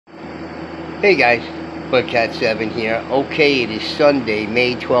Hey guys, Cat7 here. Okay, it is Sunday,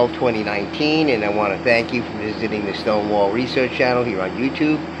 May 12, 2019, and I want to thank you for visiting the Stonewall Research channel here on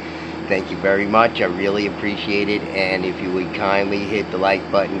YouTube. Thank you very much. I really appreciate it, and if you would kindly hit the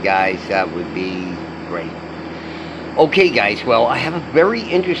like button, guys, that would be great. Okay guys, well, I have a very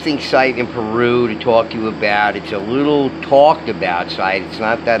interesting site in Peru to talk to you about. It's a little talked about site. It's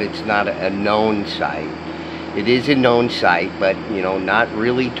not that it's not a known site. It is a known site, but, you know, not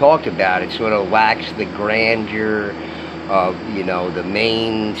really talked about. It sort of lacks the grandeur of, you know, the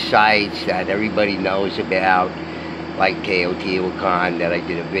main sites that everybody knows about, like Teotihuacan, that I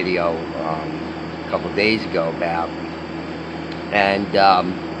did a video a couple of days ago about.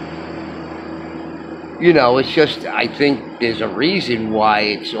 And, you know, it's just, I think there's a reason why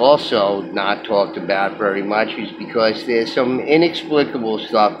it's also not talked about very much, is because there's some inexplicable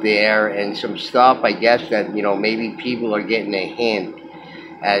stuff there, and some stuff, I guess, that, you know, maybe people are getting a hint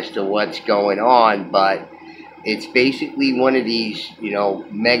as to what's going on, but it's basically one of these, you know,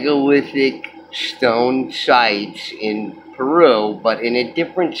 megalithic stone sites in Peru, but in a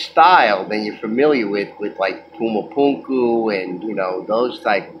different style than you're familiar with like Pumapunku and, you know, those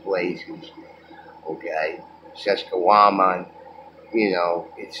type of places. Okay, Sescawaman, you know,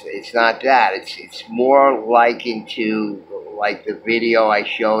 it's not that. It's more likened to like the video I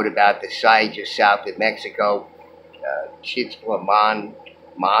showed about the site just south of Mexico, Chitzlaman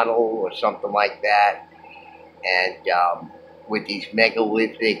model or something like that, and with these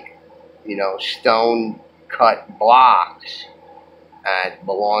megalithic, you know, stone cut blocks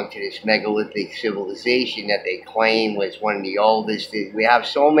belong to this megalithic civilization that they claim was one of the oldest. We have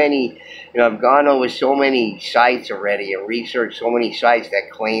so many, you know, I've gone over so many sites already and researched so many sites that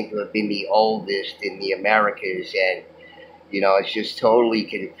claim to have been the oldest in the Americas, and, you know, it's just totally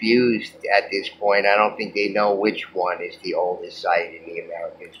confused at this point. I don't think they know which one is the oldest site in the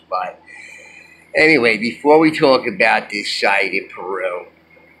Americas. But anyway, before we talk about this site in Peru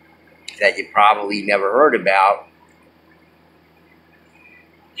that you probably never heard about,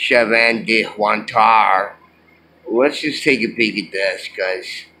 Chavin de Huantar, let's just take a peek at this, because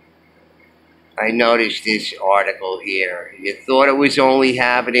I noticed this article here. You thought it was only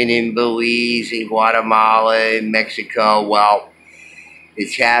happening in Belize, in Guatemala, in Mexico. Well,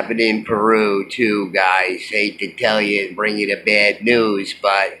 it's happening in Peru too, guys. Hate to tell you and bring you the bad news,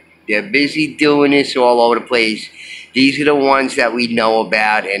 but they're busy doing this all over the place. These are the ones that we know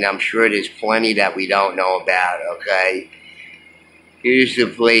about, and I'm sure there's plenty that we don't know about, okay? Here's the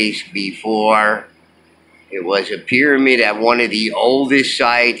place before. It was a pyramid at one of the oldest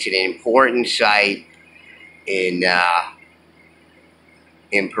sites, an important site in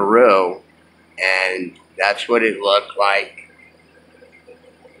Peru, and that's what it looked like,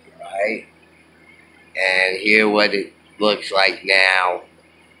 right? And here what it looks like now,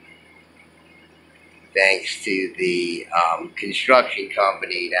 thanks to the construction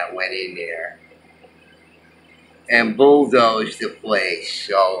company that went in there and bulldozed the place.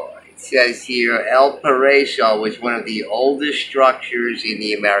 So it says here, El Paraíso was one of the oldest structures in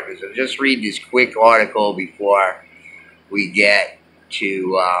the Americas. So just read this quick article before we get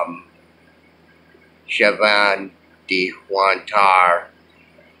to Chavin de Huantar.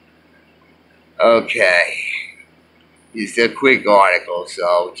 Okay, it's a quick article,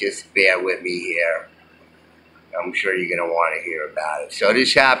 so just bear with me here. I'm sure you're going to want to hear about it. So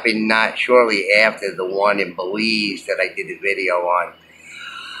this happened not shortly after the one in Belize that I did a video on.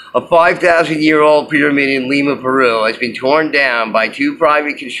 A 5,000-year-old pyramid in Lima, Peru has been torn down by two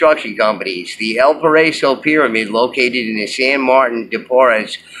private construction companies. The El Paraíso Pyramid, located in the San Martin de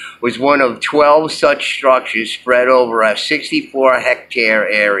Porres, was one of 12 such structures spread over a 64-hectare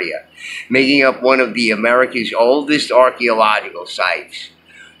area, making up one of the America's oldest archaeological sites.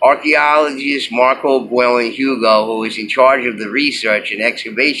 Archaeologist Marco Buelin Hugo, who is in charge of the research and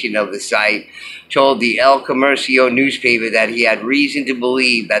excavation of the site, told the El Comercio newspaper that he had reason to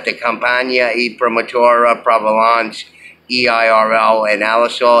believe that the Compañía y Promotora Prevalence EIRL and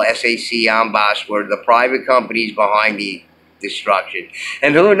Alisol SAC Ambas were the private companies behind the destruction.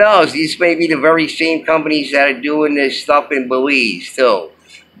 And who knows, these may be the very same companies that are doing this stuff in Belize too.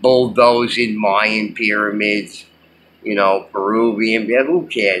 Bulldozing Mayan pyramids, you know, Peruvian, who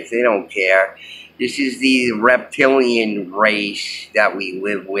cares? They don't care. This is the reptilian race that we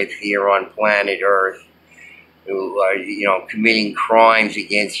live with here on planet Earth, who are, you know, committing crimes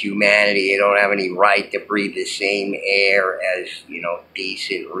against humanity. They don't have any right to breathe the same air as, you know,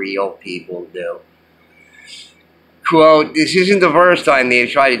 decent, real people do. Quote, this isn't the first time they have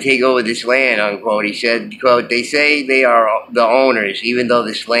tried to take over this land, unquote. He said, quote, they say they are the owners, even though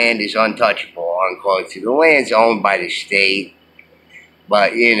this land is untouchable, unquote. So the land's owned by the state.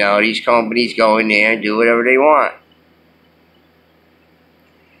 But, you know, these companies go in there and do whatever they want.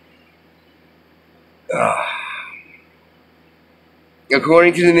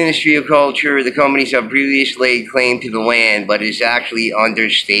 According to the Ministry of Culture, the companies have previously laid claim to the land, but it's actually under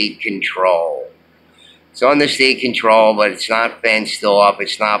state control. It's under state control, but it's not fenced off,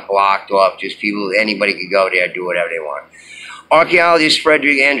 it's not blocked off, just people, anybody could go there and do whatever they want. Archaeologist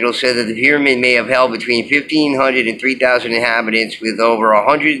Frederick Angel said that the pyramid may have held between 1,500 and 3,000 inhabitants, with over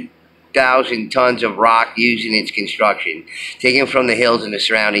 100,000 tons of rock used in its construction, taken from the hills in the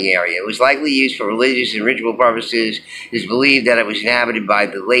surrounding area. It was likely used for religious and ritual purposes. It is believed that it was inhabited by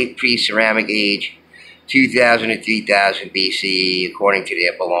the late pre-ceramic age, 2000 to 3000 BCE, according to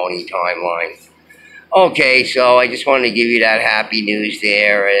their baloney timeline. Okay, so I just wanted to give you that happy news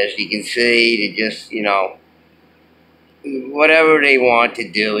there. As you can see, they just, you know, whatever they want to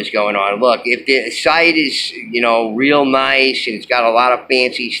do is going on. Look, if the site is, you know, real nice and it's got a lot of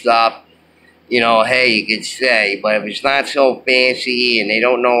fancy stuff, you know, hey, you could stay. But if it's not so fancy and they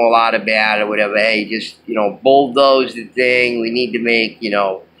don't know a lot about it, whatever, hey, just, you know, bulldoze the thing. We need to make, you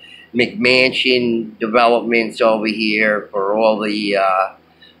know, McMansion developments over here for all the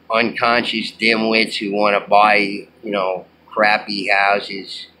unconscious dimwits who want to buy, you know, crappy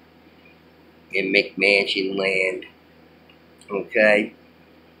houses in McMansion land. Okay?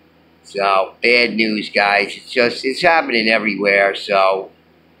 So, bad news, guys. It's happening everywhere, so,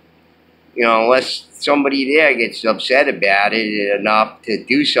 you know, unless somebody there gets upset about it enough to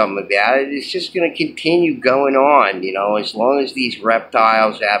do something about it, it's just going to continue going on, you know, as long as these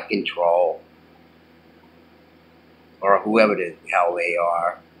reptiles have control. Or whoever the hell they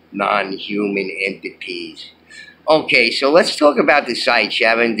are. Non-human entities. Okay, so let's talk about the site,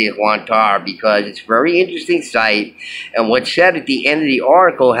 Chavín de Huántar, because it's a very interesting site, and what's said at the end of the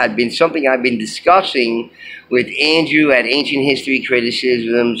article had been something I've been discussing with Andrew at Ancient History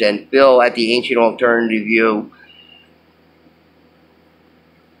Criticisms and Phil at the Ancient Alternative View.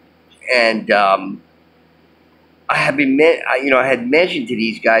 And I had mentioned to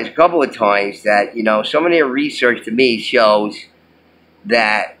these guys a couple of times that, you know, some of their research to me shows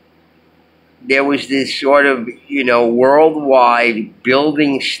that there was this sort of, you know, worldwide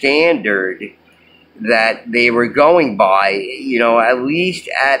building standard that they were going by, you know, at least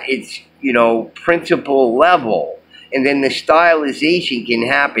at its, you know, principal level. And then the stylization can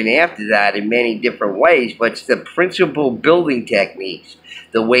happen after that in many different ways, but it's the principal building techniques,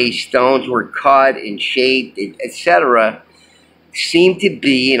 the way stones were cut and shaped, etc., seem to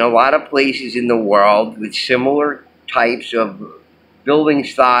be in a lot of places in the world with similar types of building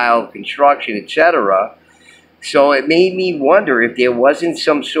style, construction, etc. So it made me wonder if there wasn't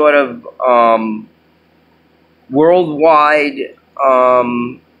some sort of worldwide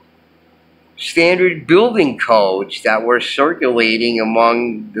standard building codes that were circulating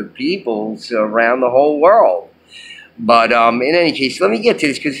among the peoples around the whole world. But in any case, let me get to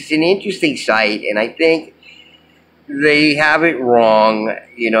this because it's an interesting site, and I think they have it wrong.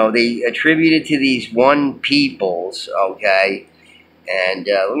 You know, they attribute it to these one peoples, okay? And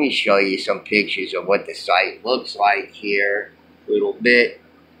let me show you some pictures of what the site looks like here a little bit.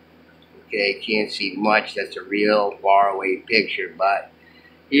 Okay, can't see much. That's a real far away picture. But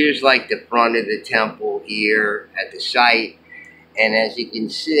here's like the front of the temple here at the site. And as you can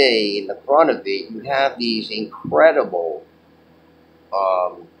see in the front of it, you have these incredible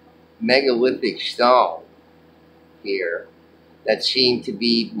megalithic stone here that seem to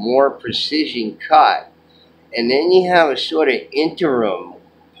be more precision cut. And then you have a sort of interim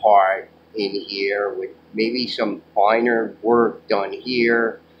part in here with maybe some finer work done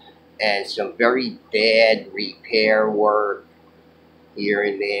here and some very bad repair work here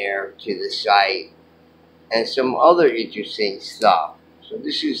and there to the site and some other interesting stuff. So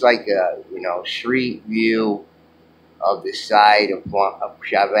this is like a, you know, street view of the site of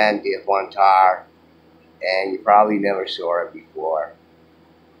Chavín de Huántar, and you probably never saw it before,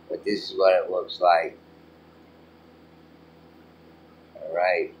 but this is what it looks like.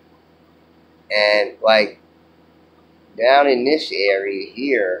 Right, and like down in this area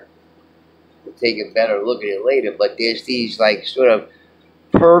here, we'll take a better look at it later, but there's these like sort of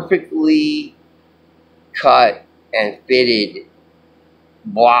perfectly cut and fitted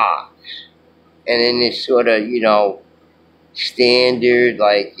blocks, and then this sort of, you know, standard,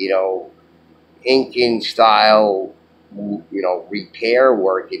 like, you know, Incan style, you know, repair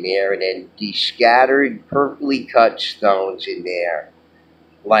work in there, and then these scattered perfectly cut stones in there,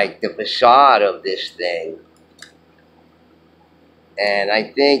 like the facade of this thing. And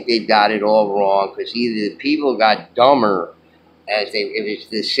I think they got it all wrong, because either the people got dumber as if it's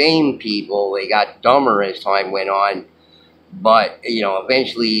the same people, they got dumber as time went on, But, you know,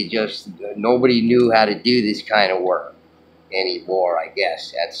 eventually just nobody knew how to do this kind of work anymore, I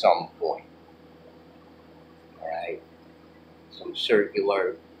guess, at some point. All right. Some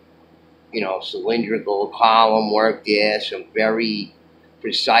circular, you know, cylindrical column work there, some very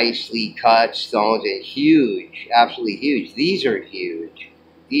precisely cut stones, and huge, absolutely huge. These are huge.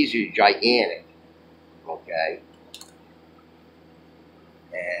 These are gigantic. Okay.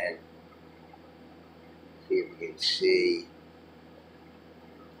 And see if we can see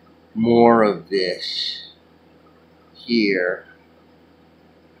more of this here.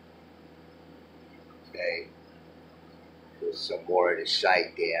 Okay. There's some more of the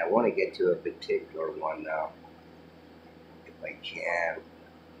site there. I want to get to a particular one now, if I can.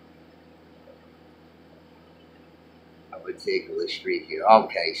 A particular street here.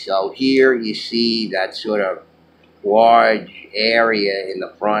 Okay, so here you see that sort of large area in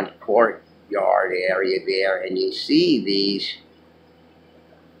the front courtyard area there, and you see these,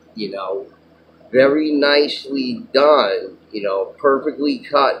 you know, very nicely done, you know, perfectly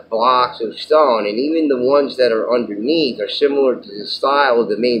cut blocks of stone, and even the ones that are underneath are similar to the style of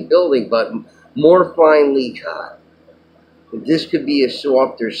the main building, but more finely cut. This could be a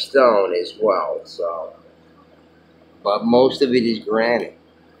softer stone as well, so, but most of it is granite.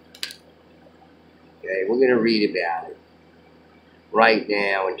 Okay, we're going to read about it right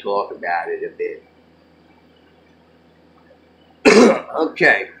now and talk about it a bit.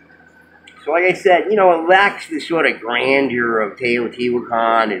 Okay. So like I said, you know, it lacks the sort of grandeur of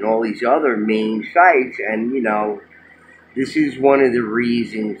Teotihuacan and all these other main sites, and, you know, this is one of the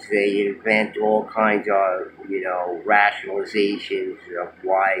reasons they invent all kinds of, you know, rationalizations of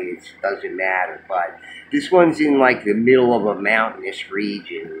why it doesn't matter. But this one's in, like, the middle of a mountainous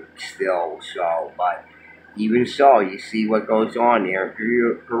region still, so, but even so, you see what goes on there in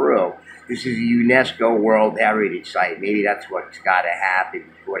Peru. This is a UNESCO World Heritage Site. Maybe that's what's got to happen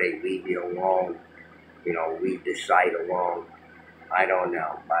before they leave me alone. You know, leave the site alone. I don't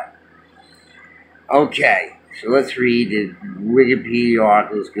know, but okay. So let's read. The Wikipedia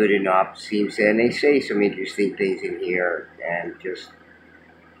article is good enough, seems, and they say some interesting things in here, and just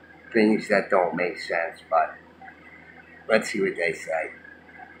things that don't make sense. But let's see what they say.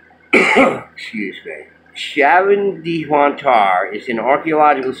 Excuse me. Chavin de Huantar is an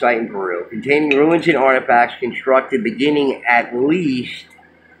archaeological site in Peru containing ruins and artifacts constructed beginning at least,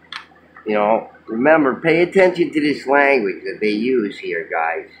 you know, remember, pay attention to this language that they use here,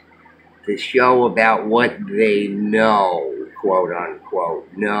 guys, to show about what they know, quote unquote,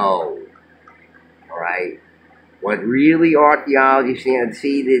 know. Alright? What really archaeologists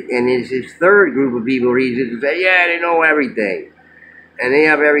see that, and there's this third group of people who say, yeah, they know everything. And they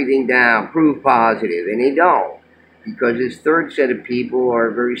have everything down, proof positive, and they don't. Because this third set of people are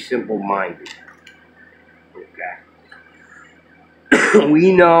very simple-minded. Okay.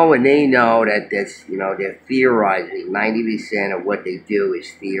 We know and they know that this, you know, they're theorizing. 90% of what they do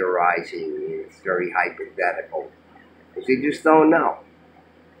is theorizing. It's very hypothetical. Because they just don't know.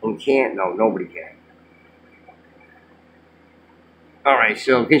 And can't know. Nobody can. Alright,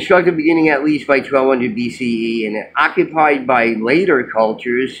 so constructed beginning at least by 1200 BCE and occupied by later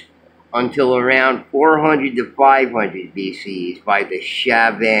cultures until around 400 to 500 BCE by the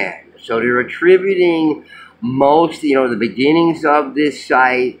Chavín. So they're attributing most, you know, the beginnings of this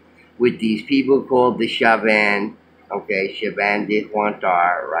site with these people called the Chavín, okay, Chavin de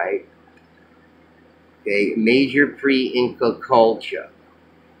Huantar, right? Okay, major pre-Inca culture,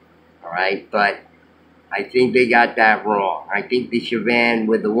 alright, but I think they got that wrong. I think the Chavín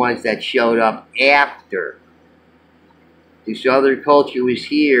were the ones that showed up after. This other culture was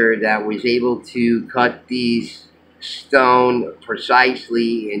here that was able to cut these stone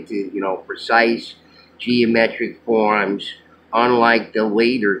precisely into, you know, precise geometric forms, unlike the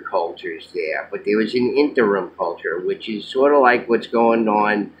later cultures there. But there was an interim culture, which is sort of like what's going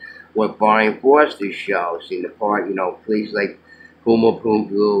on, what Brian Foster shows in the part, you know, places like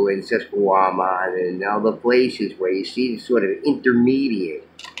Pumapunku and Sesquaman and other places where you see this sort of intermediate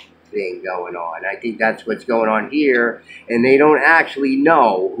thing going on. I think that's what's going on here, and they don't actually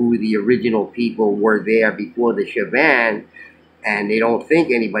know who the original people were there before the Chavín, and they don't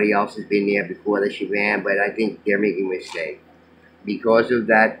think anybody else has been there before the Chavín, but I think they're making a mistake because of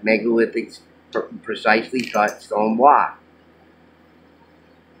that megalithic precisely cut stone block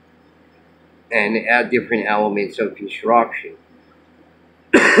and different elements of construction.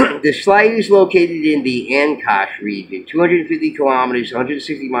 The site is located in the Ancash Region, 250 kilometers,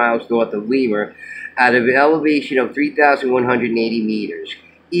 160 miles north of Lima, at an elevation of 3,180 meters,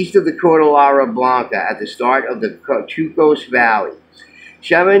 east of the Cordillera Blanca at the start of the Conchucos Valley.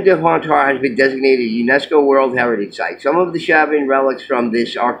 Chavin de Huantar has been designated a UNESCO World Heritage Site. Some of the Chavín relics from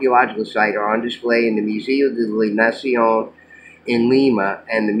this archaeological site are on display in the Museo de la Nación in Lima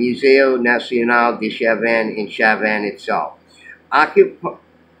and the Museo Nacional de Chavín in Chavín itself.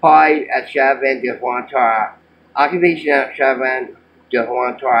 Occupied at Chavin de Huantar, occupation at Chavin de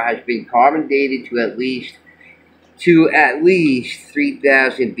Huantar has been carbon dated to at least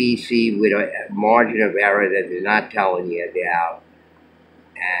 3000 BC with a margin of error that they're not telling you about.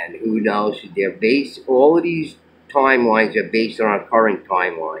 And who knows? They're based. All of these timelines are based on our current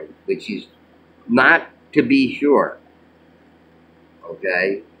timeline, which is not to be sure.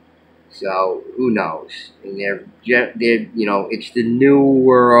 Okay, so who knows? And they're you know, it's the new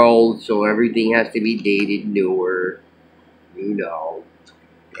world, so everything has to be dated newer. You know,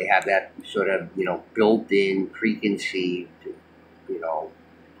 they have that sort of, you know, built-in, preconceived, you know,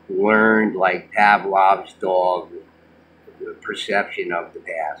 learned like Pavlov's dog perception of the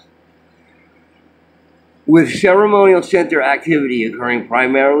past. With ceremonial center activity occurring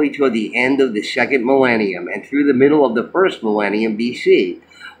primarily toward the end of the second millennium and through the middle of the first millennium BC.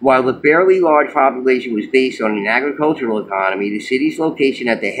 While the fairly large population was based on an agricultural economy, the city's location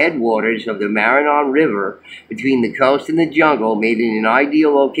at the headwaters of the Marañón River between the coast and the jungle made it an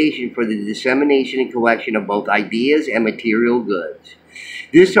ideal location for the dissemination and collection of both ideas and material goods.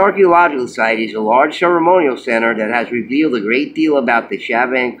 This archaeological site is a large ceremonial center that has revealed a great deal about the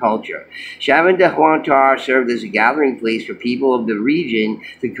Chavín culture. Chavin de Huantar served as a gathering place for people of the region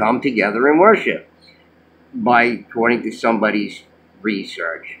to come together and worship, according to somebody's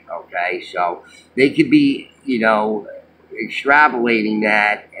research. Okay, so they could be, you know, extrapolating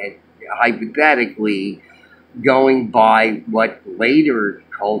that and hypothetically going by what later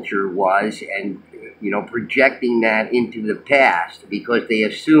culture was and, you know, projecting that into the past because they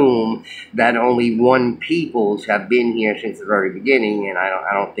assume that only one peoples have been here since the very beginning, and I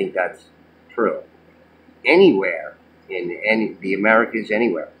don't think that's true. Anywhere in the Americas,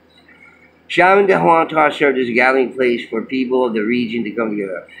 anywhere. Chavin de Huantar served as a gathering place for people of the region to come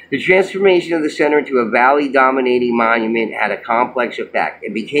together. The transformation of the center into a valley-dominating monument had a complex effect.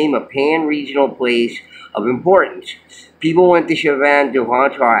 It became a pan-regional place of importance. People went to Chavin de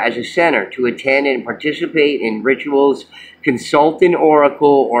Huantar as a center to attend and participate in rituals, consult an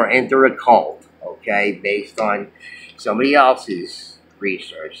oracle, or enter a cult, okay, based on somebody else's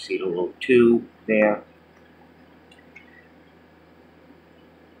research. See the little 2 there?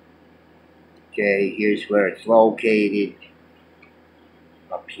 Okay, here's where it's located,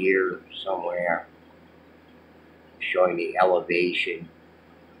 up here somewhere, showing the elevation.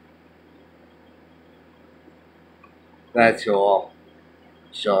 That's all.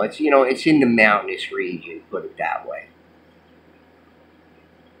 So it's, you know, it's in the mountainous region, put it that way.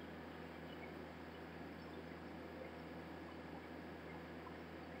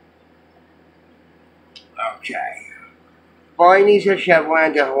 Okay. Findings of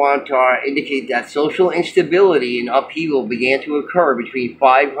Chavin de Huantar indicate that social instability and upheaval began to occur between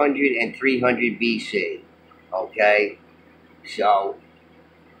 500 and 300 BC. Okay? So,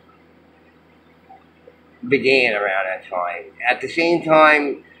 began around that time. At the same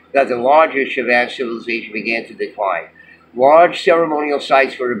time that the larger Chavín civilization began to decline. Large ceremonial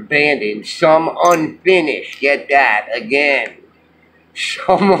sites were abandoned, some unfinished. Get that, again.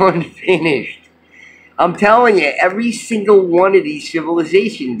 Some unfinished. I'm telling you, every single one of these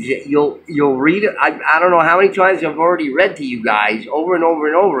civilizations, you'll read it. I don't know how many times I've already read to you guys over and over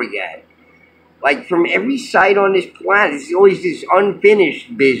and over again. Like, from every site on this planet, there's always this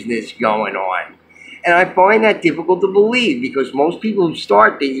unfinished business going on. And I find that difficult to believe because most people who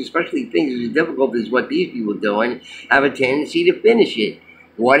start things, especially things as difficult as what these people are doing, have a tendency to finish it.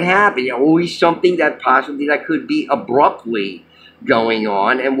 What happened? Always something that possibly that could be abruptly going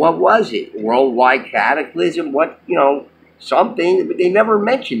on. And what was it? Worldwide cataclysm? What, you know, something. But they never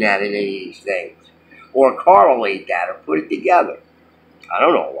mention that in any of these things. Or correlate that or put it together. I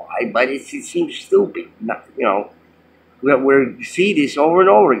don't know why, but it seems stupid. Not, you know, we see this over and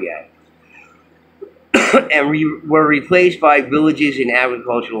over again. And were replaced by villages in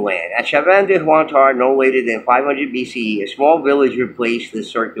agricultural land. At Chavin de Huantar, no later than 500 BCE, a small village replaced the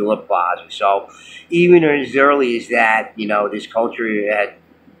circular plaza. So even as early as that, you know, this culture had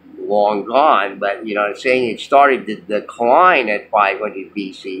long gone, but, you know, I'm saying it started to decline at 500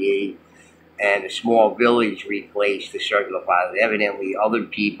 BCE, and a small village replaced the circular plaza. Evidently, other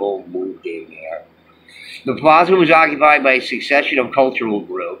people moved in there. The plaza was occupied by a succession of cultural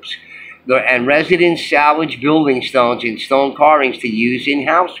groups, and residents salvaged building stones and stone carvings to use in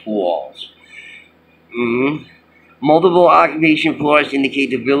house walls. Multiple occupation floors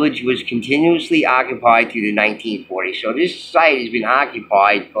indicate the village was continuously occupied through the 1940s. So this site has been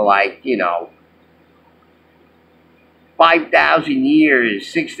occupied for, like, you know, 5,000 years,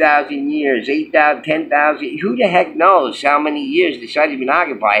 6,000 years, 8,000, 10,000. Who the heck knows how many years the site has been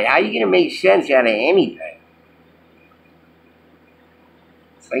occupied? How are you going to make sense out of anything?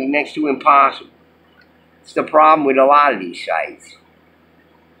 It's like next to impossible. It's the problem with a lot of these sites.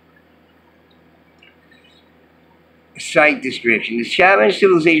 Site description. The Chavin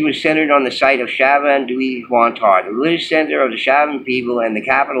civilization was centered on the site of Chavin de Huantar, the religious center of the Chavin people and the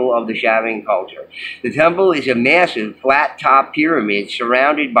capital of the Chavin culture. The temple is a massive flat-top pyramid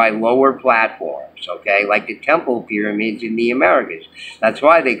surrounded by lower platforms, okay, like the temple pyramids in the Americas. That's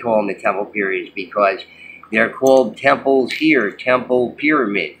why they call them the temple pyramids, because they're called temples here, temple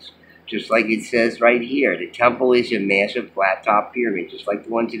pyramids. Just like it says right here, the temple is a massive flat-top pyramid, just like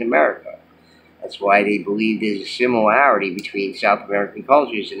the ones in America. That's why they believe there's a similarity between South American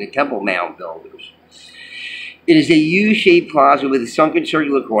cultures and the Temple Mound builders. It is a U-shaped plaza with a sunken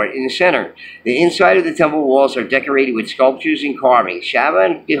circular court in the center. The inside of the temple walls are decorated with sculptures and carvings.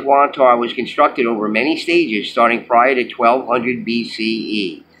 Chavin de Huantar was constructed over many stages starting prior to 1200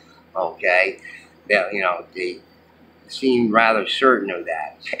 BCE. Okay? Now, you know, they seem rather certain of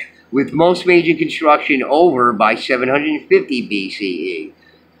that. With most major construction over by 750 BCE.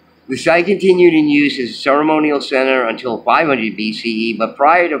 The site continued in use as a ceremonial center until 500 BCE, but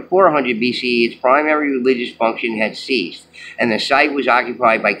prior to 400 BCE, its primary religious function had ceased, and the site was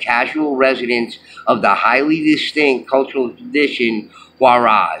occupied by casual residents of the highly distinct cultural tradition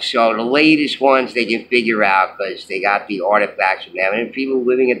Huaraz. So the latest ones they can figure out because they got the artifacts from them, and people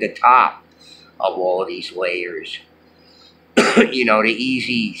living at the top of all of these layers. You know, the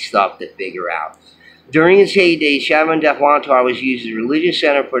easy stuff to figure out. During its heyday, Chavin de Huantar was used as a religious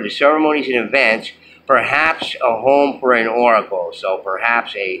center for the ceremonies and events, perhaps a home for an oracle. So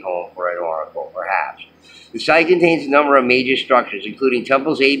perhaps a home for an oracle, perhaps. The site contains a number of major structures, including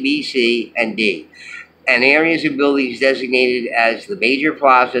temples A, B, C, and D, and areas of buildings designated as the Major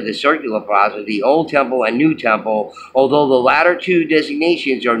Plaza, the Circular Plaza, the Old Temple, and New Temple, although the latter two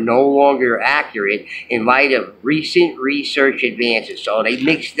designations are no longer accurate in light of recent research advances. So they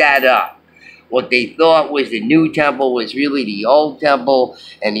mixed that up. What they thought was the new temple was really the old temple,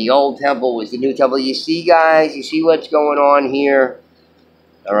 and the old temple was the new temple. You see, guys? You see what's going on here?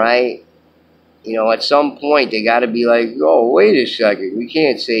 All right? You know, at some point, they got to be like, oh, wait a second. We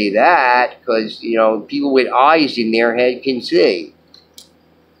can't say that because, you know, people with eyes in their head can see.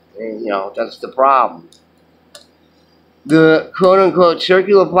 And, you know, that's the problem. The quote-unquote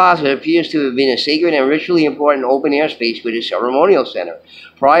circular plaza appears to have been a sacred and ritually important open-air space with a ceremonial center.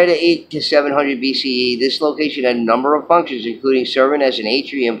 Prior to 8 to 700 BCE, this location had a number of functions, including serving as an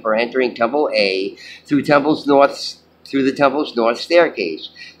atrium for entering Temple A through the temple's north staircase.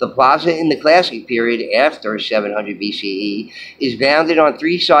 The plaza in the classic period after 700 BCE is bounded on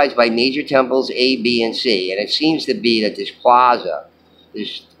three sides by major temples A, B, and C, and it seems to be that this plaza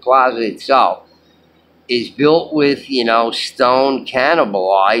itself, is built with, you know, stone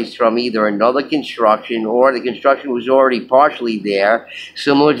cannibalized from either another construction or the construction was already partially there,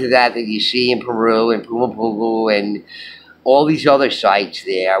 similar to that you see in Peru and Pumapunku and all these other sites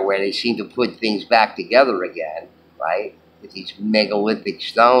there where they seem to put things back together again, right? With these megalithic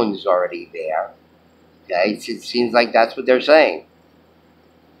stones already there. Okay, it seems like that's what they're saying.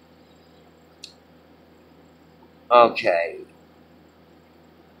 Okay.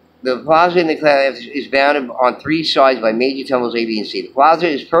 The plaza in the class is bounded on three sides by major temples A, B, and C. The plaza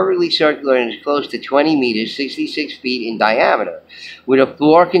is perfectly circular and is close to 20 meters, 66 feet in diameter, with a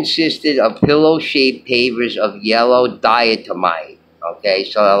floor consisted of pillow-shaped pavers of yellow diatomite. Okay,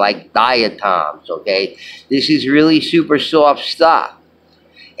 so they're like diatoms, okay? This is really super soft stuff.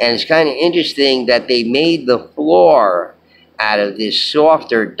 And it's kind of interesting that they made the floor out of this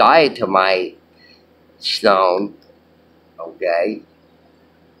softer diatomite stone, okay?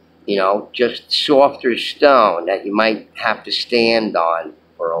 You know, just softer stone that you might have to stand on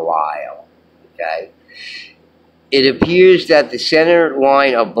for a while, okay? It appears that the center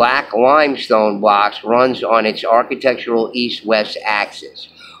line of black limestone blocks runs on its architectural east-west axis.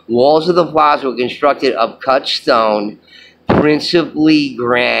 Walls of the plaza were constructed of cut stone, principally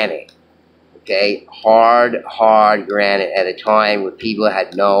granite, okay? Hard granite at a time when people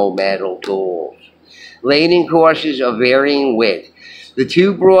had no metal tools. Laid in courses of varying width. The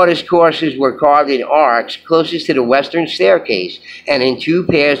two broadest courses were carved in arcs closest to the western staircase and in two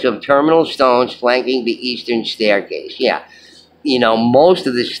pairs of terminal stones flanking the eastern staircase. Yeah, you know, most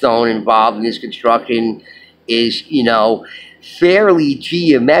of the stone involved in this construction is, you know, fairly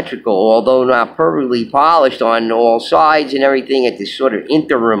geometrical, although not perfectly polished on all sides and everything, at this sort of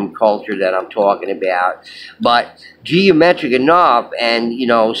interim culture that I'm talking about, but geometric enough, and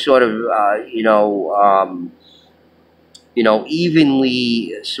sort of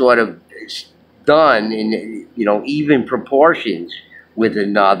evenly sort of done in even proportions with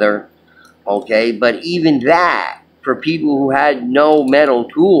another. Okay, but even that, for people who had no metal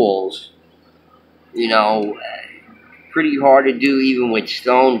tools, pretty hard to do even with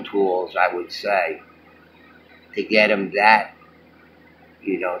stone tools, I would say, to get them that,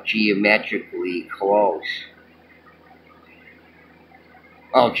 geometrically close.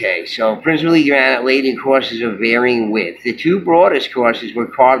 Okay, so principally granite laid in courses of varying width. The two broadest courses were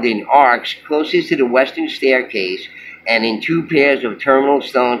carved in arcs closest to the western staircase and in two pairs of terminal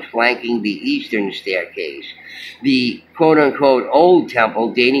stones flanking the eastern staircase. The quote-unquote old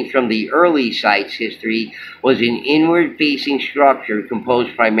temple, dating from the early site's history, was an inward-facing structure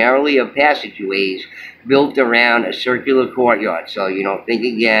composed primarily of passageways built around a circular courtyard. So, think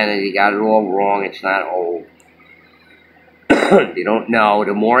again, and you got it all wrong. It's not old. They don't know.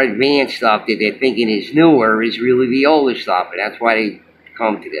 The more advanced stuff that they're thinking is newer is really the older stuff, and that's why they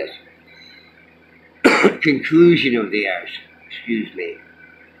come to this conclusion of theirs. Excuse me.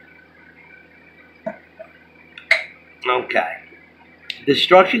 Okay. The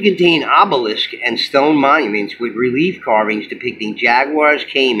structure contained obelisks and stone monuments with relief carvings depicting jaguars,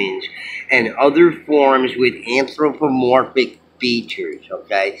 caimans, and other forms with anthropomorphic features.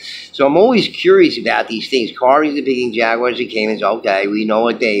 Okay, so I'm always curious about these things. Carvings depicting jaguars and caimans. Okay, we know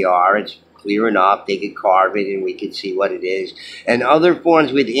what they are. It's clear enough. They could carve it, and we can see what it is. And other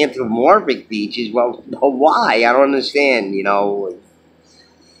forms with anthropomorphic features. Well, why? I don't understand.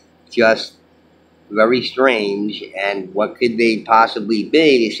 Just very strange. And what could they possibly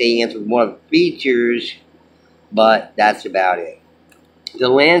be? They say anthropomorphic features, but that's about it. The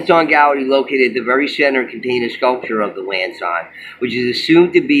Lansdowne Gallery, located at the very center, contained a sculpture of the Lansdowne, which is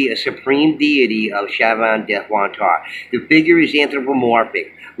assumed to be a supreme deity of Chavin de Huantar. The figure is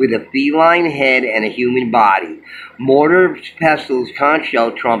anthropomorphic, with a feline head and a human body. Mortar, pestles, conch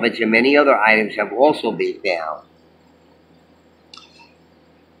shell, trumpets, and many other items have also been found.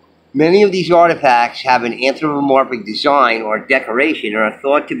 Many of these artifacts have an anthropomorphic design or decoration and are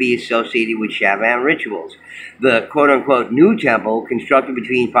thought to be associated with Chavín rituals. The quote-unquote new temple, constructed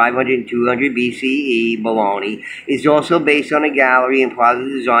between 500 and 200 BCE, Bologna, is also based on a gallery and plaza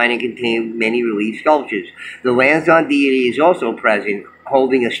design and contains many relief sculptures. The Lansdowne deity is also present,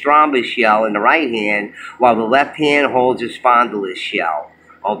 holding a strombus shell in the right hand, while the left hand holds a spondylus shell.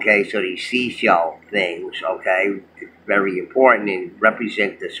 Okay, so these seashell things, okay, very important and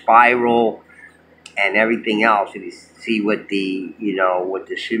represent the spiral and everything else. And you see what the, what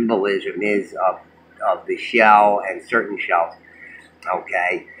the symbolism is of the shell and certain shells.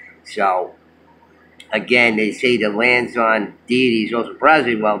 Okay, so again, they say the Lansdowne deity is also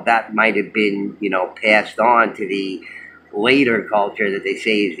present. Well, that might have been, passed on to the later culture that they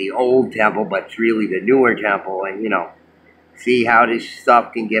say is the old temple, but it's really the newer temple. And, see how this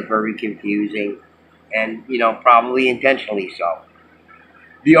stuff can get very confusing, and, probably intentionally so.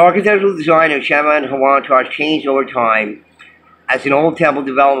 The architectural design of Chavín de Huántar changed over time as an old temple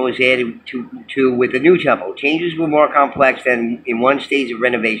development was added to with the new temple. Changes were more complex than in one stage of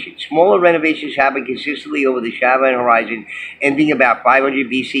renovation. Smaller renovations happened consistently over the Chavín horizon, ending about 500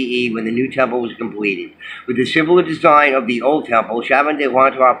 BCE when the new temple was completed. With the simpler design of the old temple, Chavín de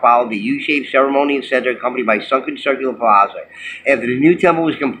Huántar followed the U-shaped ceremonial center accompanied by sunken circular plaza. After the new temple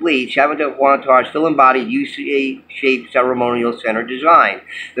was complete, Chavín de Huántar still embodied U-shaped ceremonial center design.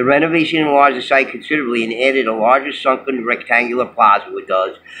 The renovation enlarged the site considerably and added a larger sunken rectangular plaza with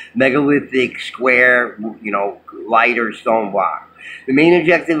those megalithic square, lighter stone block. The main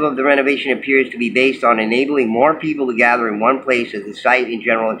objective of the renovation appears to be based on enabling more people to gather in one place as the site in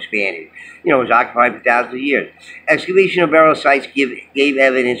general expanded. It was occupied for thousands of years. Excavation of burial sites gave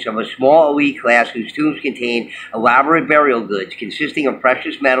evidence of a small elite class whose tombs contained elaborate burial goods consisting of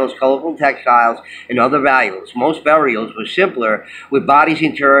precious metals, colorful textiles, and other valuables. Most burials were simpler, with bodies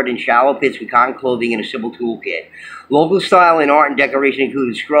interred in shallow pits with cotton clothing and a simple toolkit. Local style in art and decoration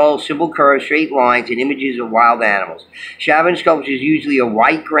included scrolls, simple curves, straight lines, and images of wild animals. Chavín sculptures usually of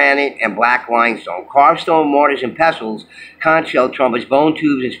white granite and black limestone. Carved stone mortars and pestles, conch shell trumpets, bone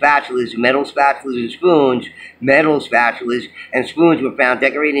tubes and spatulas, metal spatulas and spoons, were found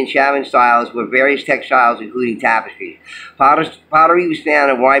decorated in Chavín styles with various textiles including tapestries. Pottery was found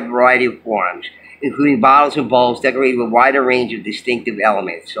in a wide variety of forms, including bottles and bowls decorated with a wider range of distinctive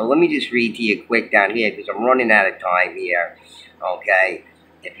elements. So let me just read to you quick down here because I'm running out of time here. Okay.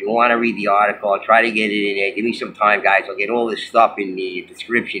 If you want to read the article, I'll try to get it in there. Give me some time, guys. I'll get all this stuff in the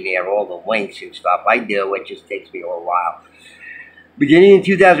description there, all the links and stuff. I do. It just takes me a little while. Beginning in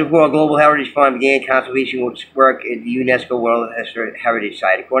 2004, Global Heritage Fund began conservation work at the UNESCO World Heritage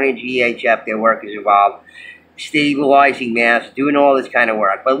Site. According to GHF, their work is involved stabilizing mass, doing all this kind of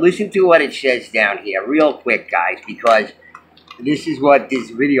work. But listen to what it says down here real quick, guys, because this is what this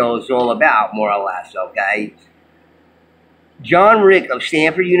video is all about, more or less, okay? John Rick of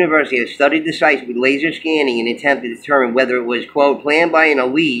Stanford University has studied the sites with laser scanning in an attempt to determine whether it was, quote, planned by an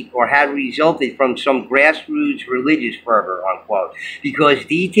elite or had resulted from some grassroots religious fervor, unquote. Because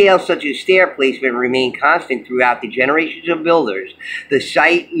details such as stair placement remain constant throughout the generations of builders, the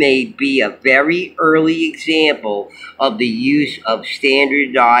site may be a very early example of the use of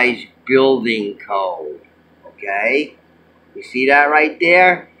standardized building code. Okay? You see that right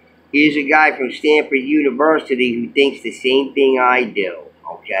there? Here's a guy from Stanford University who thinks the same thing I do,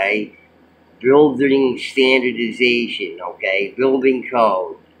 okay? Building standardization, okay? Building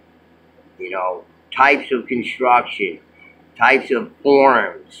code, you know, types of construction, types of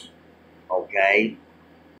forms, okay?